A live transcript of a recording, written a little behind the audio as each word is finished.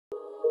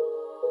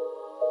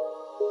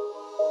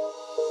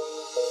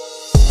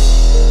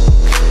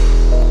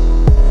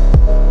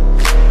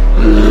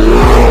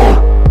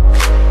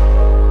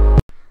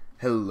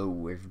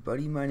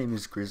everybody, my name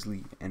is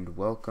Grizzly and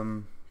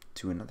welcome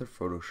to another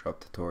Photoshop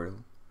tutorial.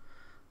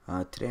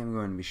 Today I'm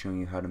going to be showing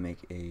you how to make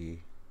a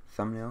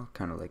thumbnail,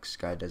 kind of like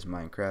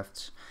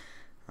SkydoesMinecraft's,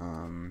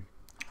 or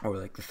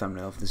like the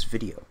thumbnail of this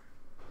video.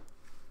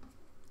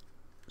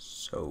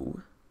 So,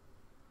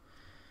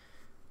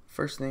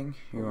 first thing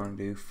you want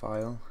to do,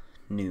 File,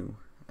 New,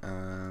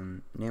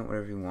 name it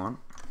whatever you want,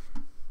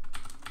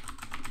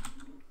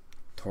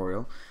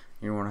 tutorial.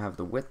 You want to have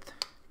the width,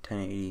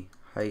 1080,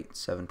 height,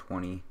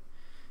 720,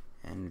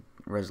 and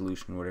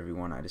resolution whatever you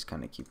want. I just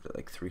kind of keep it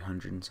like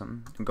 300 and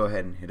something, and go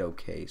ahead and hit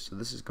OK. So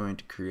this is going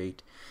to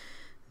create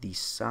the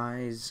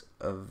size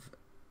of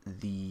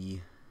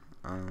the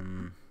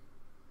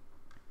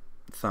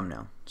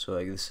thumbnail. So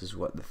like this is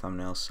what the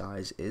thumbnail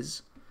size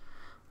is.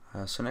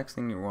 So next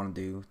thing you want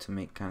to do to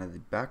make kind of the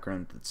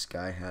background that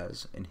Sky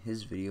has in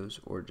his videos,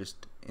 or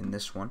just in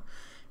this one,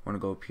 you want to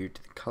go up here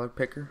to the color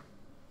picker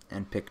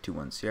and pick two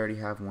ones. So you already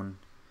have one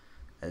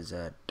as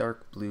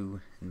dark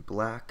blue and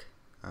black.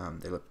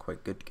 They look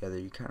quite good together.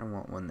 You kind of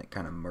want one that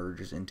kind of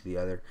merges into the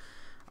other.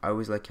 I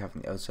always like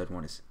having the outside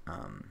one is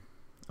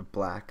a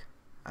black.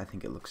 I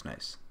think it looks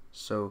nice.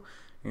 So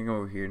you're going to go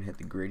over here and hit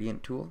the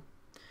gradient tool,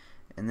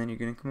 and then you're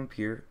going to come up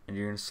here and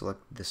you're going to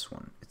select this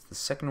one. It's the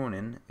second one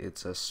in.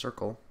 It's a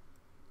circle.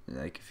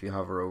 Like if you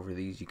hover over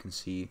these, you can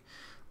see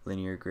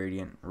linear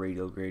gradient,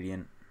 radial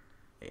gradient,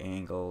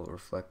 angle,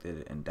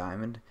 reflected, and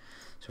diamond.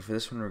 So for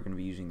this one, we're going to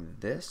be using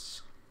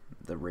this,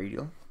 the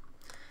radial.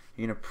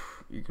 You're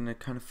gonna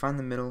kind of find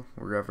the middle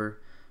wherever,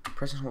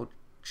 press and hold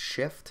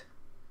shift,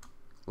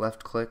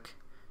 left click,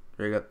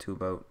 drag up to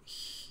about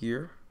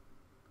here,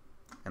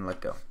 and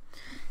let go.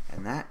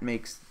 And that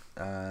makes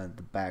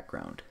the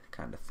background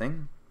kind of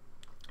thing.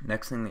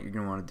 Next thing that you're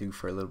gonna want to do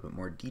for a little bit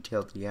more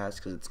detail that he has,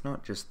 because it's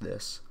not just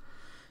this,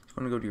 you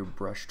want to go to your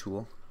brush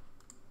tool,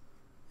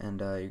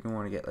 and you're gonna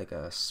want to get like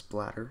a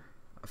splatter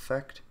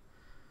effect,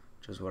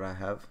 which is what I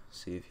have.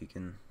 See if you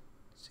can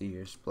see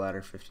your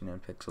splatter, 59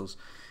 pixels.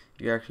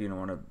 You're actually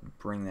going to want to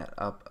bring that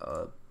up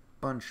a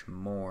bunch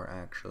more,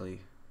 actually.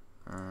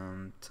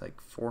 It's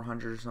like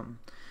 400 or something.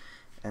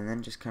 And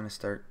then just kind of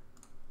start,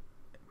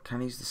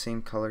 use the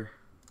same color,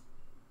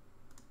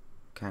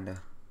 kind of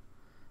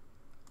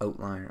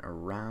outline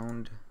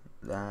around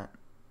that,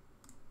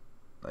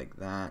 like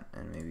that,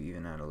 and maybe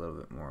even add a little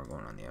bit more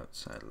going on the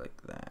outside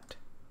like that.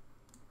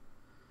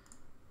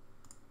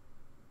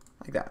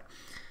 Like that.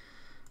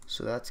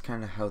 So that's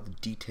kind of how the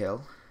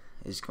detail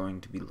is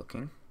going to be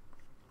looking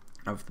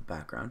of the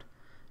background.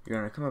 You're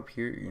going to come up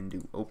here, you're going to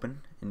do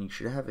open, and you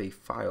should have a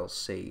file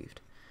saved.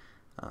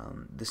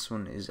 This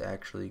one is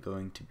actually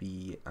going to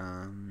be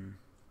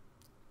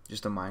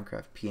just a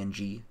Minecraft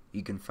PNG.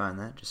 You can find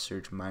that, just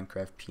search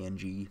Minecraft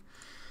PNG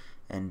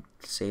and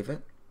save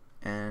it,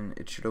 and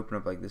it should open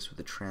up like this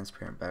with a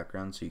transparent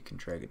background, so you can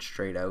drag it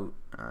straight out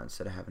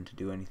instead of having to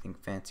do anything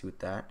fancy with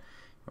that.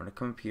 You want to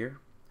come up here,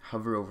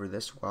 hover over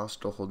this while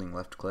still holding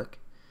left click,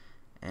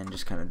 and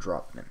just kind of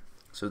drop it in.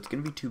 So it's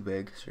going to be too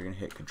big, so you're going to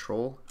hit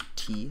Control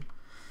T,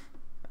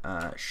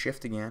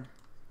 Shift again,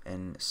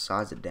 and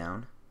size it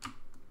down.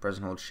 Press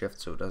and hold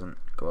Shift so it doesn't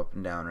go up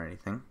and down or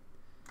anything.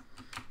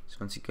 So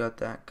once you got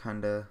that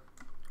kind of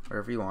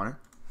wherever you want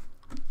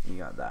it, you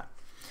got that.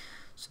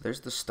 So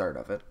there's the start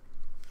of it.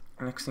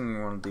 Next thing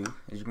you want to do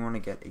is you want to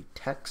get a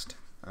text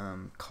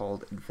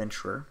called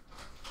Adventurer.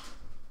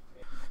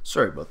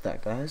 Sorry about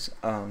that, guys.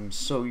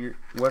 So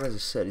what I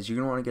just said is you're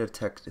going to want to get a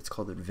text. It's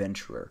called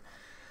Adventurer.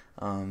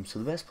 So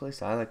the best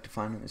place I like to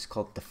find it is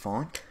called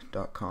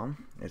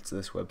thefont.com. It's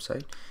this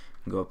website.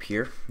 You can go up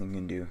here. You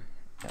can do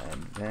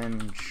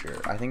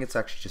adventure. I think it's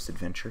actually just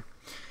adventure.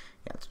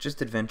 Yeah, it's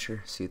just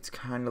adventure. See, it's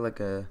kind of like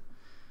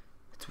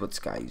it's what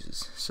Sky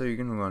uses. So you're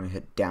gonna want to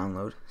hit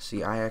download.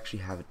 See, I actually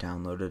have it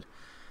downloaded.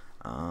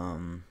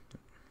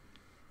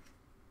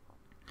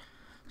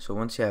 So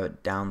once you have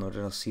it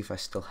downloaded, I'll see if I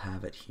still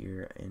have it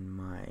here in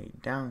my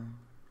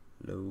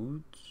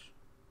downloads.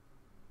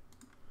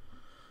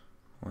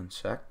 One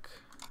sec.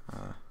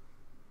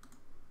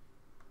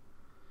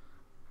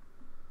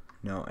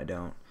 No, I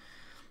don't.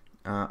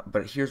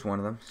 But here's one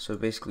of them. So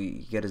basically,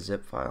 you get a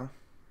zip file,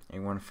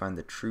 and you want to find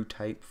the true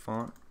type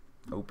font,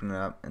 open it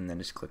up, and then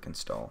just click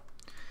install.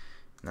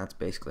 And that's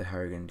basically how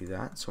you're going to do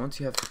that. So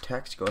once you have the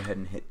text, go ahead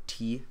and hit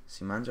T.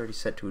 See, mine's already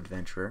set to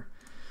Adventurer.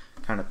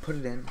 Kind of put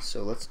it in.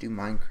 So let's do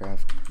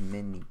Minecraft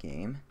mini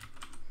game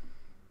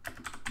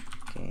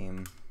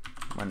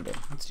Monday.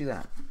 Let's do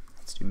that.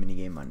 Let's do mini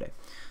game Monday.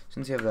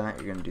 Since you have that,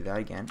 you're going to do that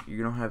again. You're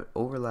going to have it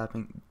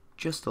overlapping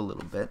just a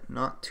little bit,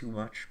 not too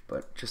much,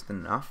 but just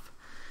enough.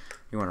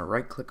 You want to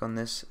right click on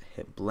this,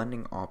 hit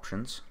blending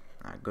options,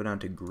 go down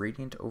to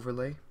gradient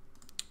overlay,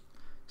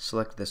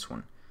 select this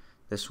one.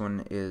 This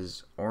one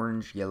is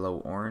orange, yellow,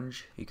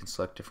 orange. You can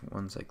select different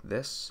ones like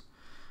this,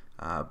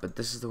 but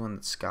this is the one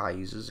that Sky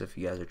uses. If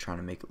you guys are trying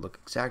to make it look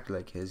exactly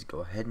like his,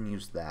 go ahead and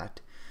use that.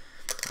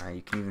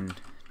 You can even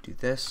do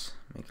this,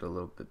 make it a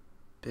little bit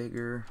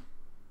bigger.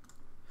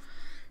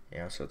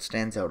 Yeah, so it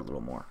stands out a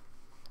little more.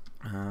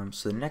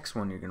 So the next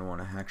one you're going to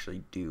want to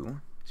actually do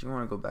is you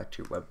want to go back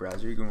to your web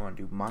browser. You're going to want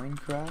to do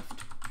Minecraft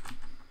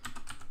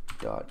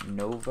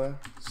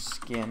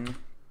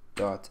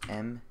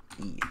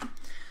www.novaskin.me.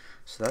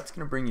 So that's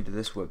going to bring you to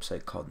this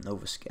website called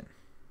Novaskin.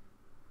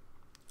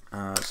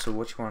 So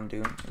what you want to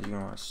do is you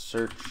want to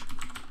search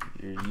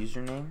your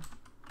username.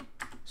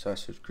 So I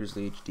search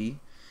GrizzlyHD.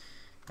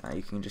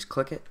 You can just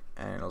click it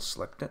and it'll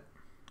select it,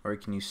 or you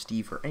can use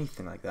Steve or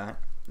anything like that.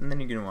 And then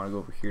you're going to want to go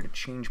over here to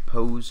change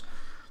pose.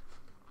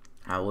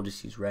 We'll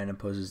just use random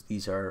poses.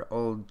 These are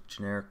all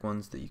generic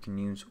ones that you can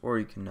use, or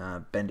you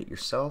can bend it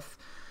yourself.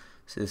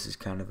 So this is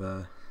kind of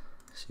a,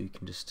 so you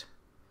can just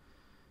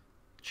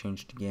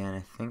change it again,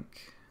 I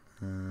think.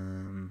 So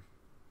you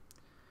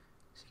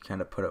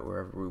kind of put it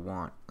wherever we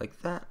want,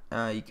 like that.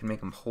 You can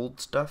make him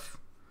hold stuff.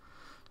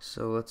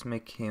 So let's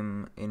make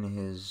him in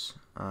his,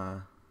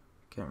 can't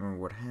remember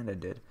what hand I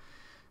did.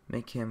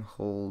 Make him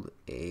hold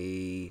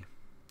a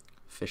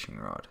fishing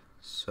rod.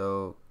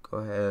 So go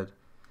ahead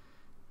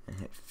and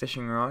hit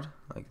fishing rod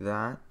like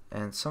that,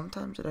 and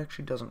sometimes it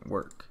actually doesn't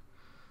work,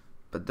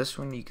 but this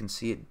one you can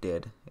see it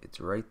did. It's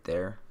right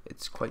there.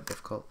 It's quite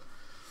difficult.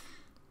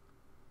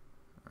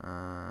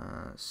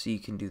 So you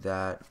can do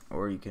that,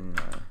 or you can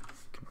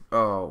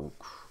oh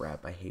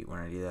crap, I hate when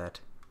I do that.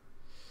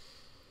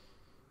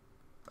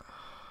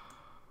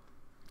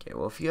 Okay,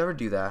 well, if you ever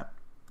do that,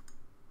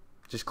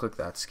 just click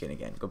that skin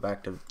again. Go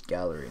back to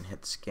gallery and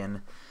hit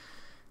skin.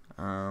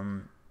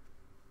 And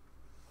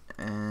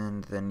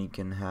then you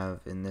can have,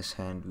 in this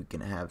hand, we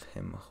can have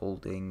him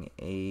holding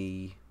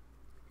a,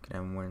 can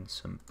have him wearing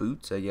some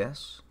boots, I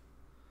guess.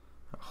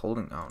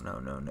 Holding, oh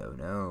no,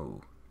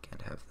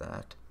 can't have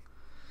that.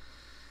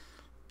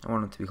 I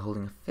want him to be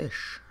holding a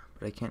fish,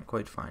 but I can't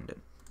quite find it.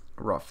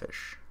 A raw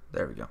fish,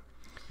 there we go.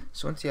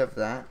 So once you have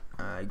that,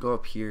 go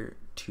up here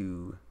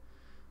to,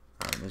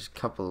 there's a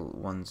couple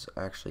ones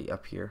actually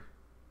up here.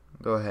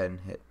 Go ahead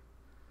and hit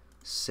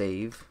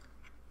save,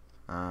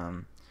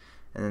 and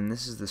then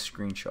this is the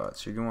screenshot.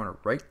 So you're gonna want to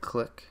right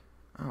click.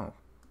 Oh,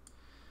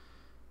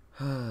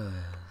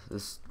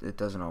 it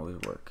doesn't always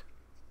work.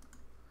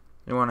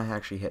 You want to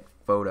actually hit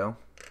photo.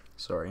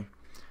 Sorry,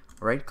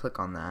 right click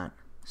on that.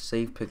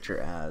 Save picture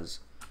as.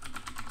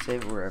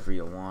 Save it wherever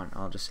you want.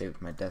 I'll just save it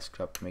to my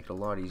desktop to make it a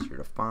lot easier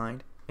to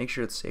find. Make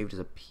sure it's saved as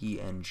a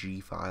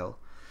PNG file.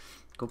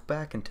 Go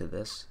back into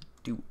this.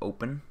 Do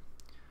open.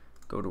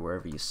 Go to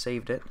wherever you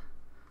saved it.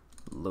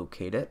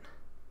 Locate it.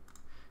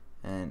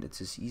 And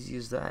it's as easy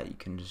as that. You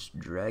can just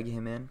drag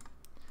him in.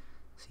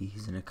 See,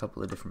 he's in a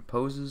couple of different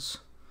poses.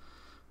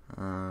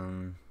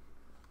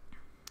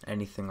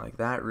 Anything like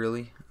that,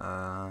 really.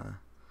 So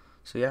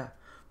yeah,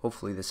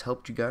 hopefully this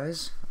helped you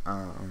guys.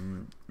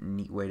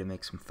 Neat way to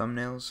make some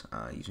thumbnails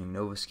using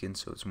Novaskin,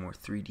 so it's more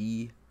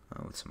 3D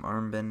with some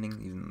arm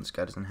bending, even though this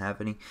guy doesn't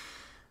have any.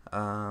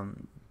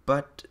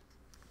 But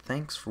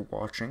thanks for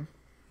watching.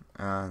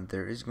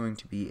 There is going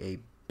to be a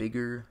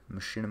bigger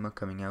machinima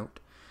coming out,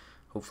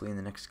 hopefully in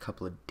the next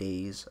couple of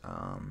days.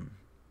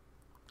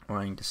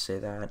 Wanting to say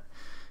that,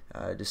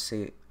 just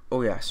say,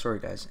 oh yeah, sorry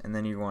guys, and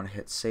then you want to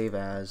hit save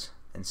as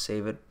and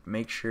save it.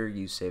 Make sure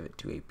you save it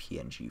to a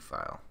PNG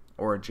file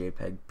or a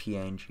JPEG.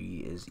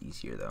 PNG is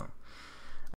easier though.